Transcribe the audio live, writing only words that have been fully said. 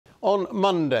On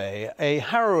Monday, a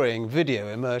harrowing video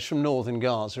emerged from northern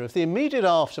Gaza of the immediate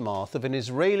aftermath of an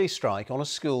Israeli strike on a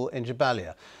school in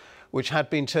Jabalia, which had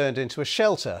been turned into a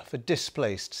shelter for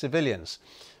displaced civilians.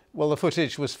 Well, the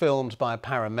footage was filmed by a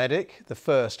paramedic, the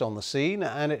first on the scene,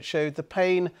 and it showed the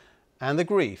pain and the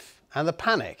grief and the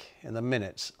panic in the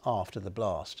minutes after the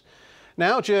blast.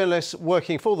 Now, journalists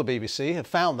working for the BBC have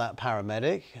found that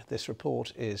paramedic. This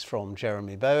report is from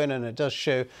Jeremy Bowen, and it does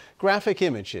show graphic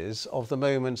images of the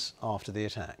moments after the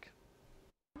attack.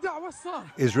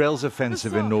 Israel's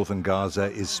offensive in northern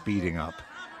Gaza is speeding up.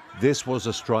 This was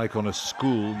a strike on a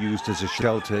school used as a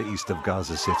shelter east of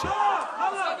Gaza City.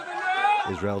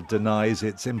 Israel denies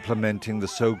it's implementing the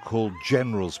so-called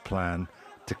general's plan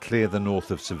to clear the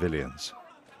north of civilians.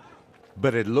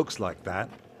 But it looks like that.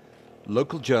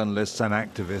 Local journalists and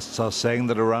activists are saying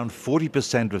that around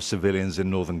 40% of civilians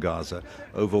in northern Gaza,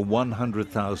 over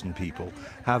 100,000 people,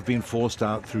 have been forced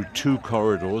out through two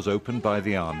corridors opened by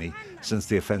the army since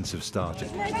the offensive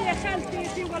started.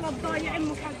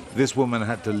 This woman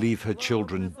had to leave her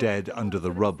children dead under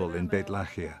the rubble in Beit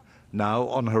Lahia, now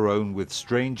on her own with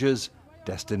strangers,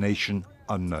 destination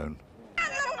unknown.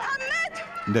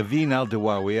 Naveen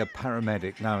Al-Dawawi, a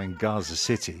paramedic now in Gaza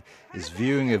City, is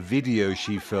viewing a video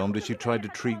she filmed as she tried to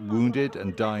treat wounded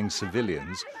and dying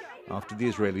civilians after the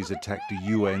Israelis attacked a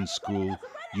UN school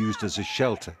used as a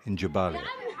shelter in Jabalia.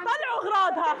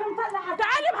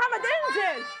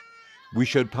 We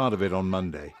showed part of it on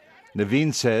Monday.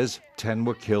 Naveen says 10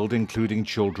 were killed, including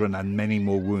children, and many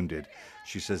more wounded.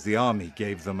 She says the army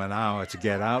gave them an hour to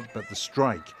get out, but the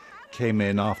strike came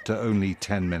in after only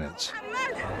 10 minutes.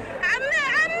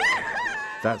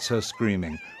 That's her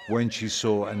screaming when she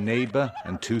saw a neighbor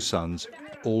and two sons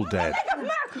all dead.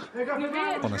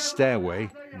 On a stairway,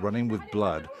 running with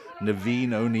blood,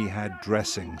 Naveen only had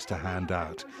dressings to hand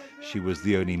out. She was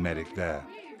the only medic there.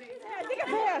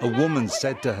 A woman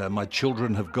said to her, "My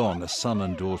children have gone, a son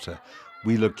and daughter."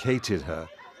 We located her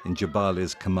in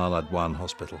Jabalia's Kamal Adwan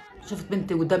hospital.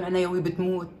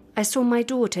 I saw my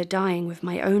daughter dying with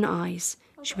my own eyes.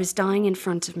 She was dying in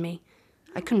front of me.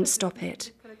 I couldn't stop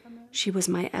it. She was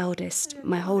my eldest,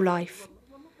 my whole life.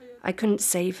 I couldn't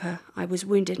save her. I was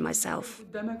wounded myself.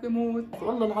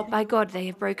 By God, they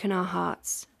have broken our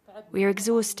hearts. We are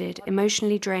exhausted,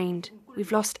 emotionally drained.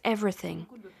 We've lost everything.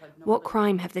 What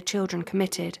crime have the children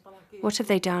committed? What have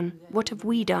they done? What have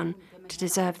we done to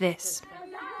deserve this?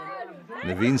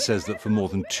 Naveen says that for more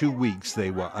than 2 weeks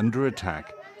they were under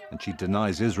attack, and she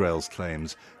denies Israel's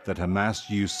claims that Hamas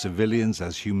used civilians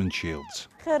as human shields.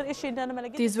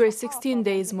 These were 16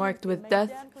 days marked with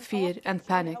death, fear, and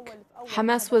panic.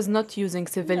 Hamas was not using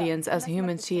civilians as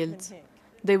human shields.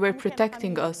 They were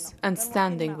protecting us and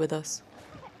standing with us.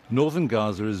 Northern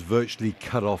Gaza is virtually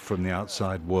cut off from the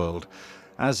outside world.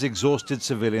 As exhausted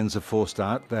civilians are forced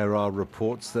out, there are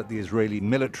reports that the Israeli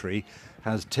military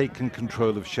has taken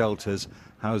control of shelters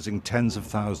housing tens of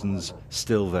thousands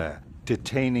still there,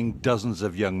 detaining dozens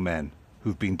of young men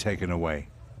who've been taken away.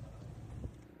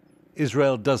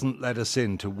 Israel doesn't let us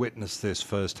in to witness this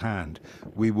firsthand.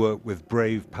 We work with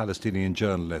brave Palestinian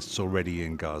journalists already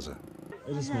in Gaza.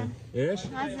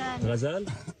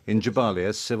 In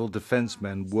Jabalia, civil defense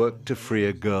men worked to free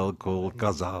a girl called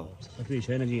Gaza.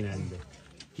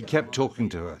 He kept talking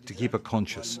to her to keep her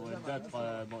conscious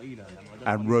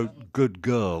and wrote "good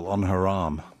girl" on her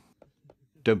arm.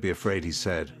 "Don't be afraid," he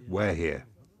said, "we're here."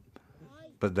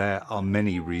 But there are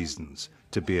many reasons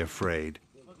to be afraid.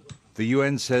 The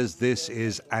UN says this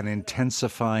is an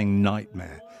intensifying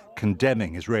nightmare,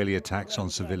 condemning Israeli attacks on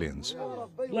civilians.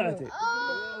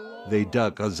 They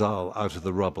dug Azal out of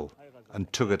the rubble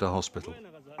and took her to hospital,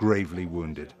 gravely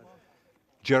wounded.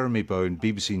 Jeremy Bowen,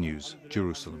 BBC News,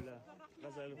 Jerusalem.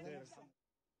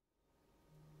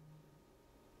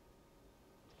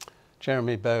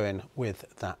 Jeremy Bowen with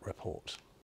that report.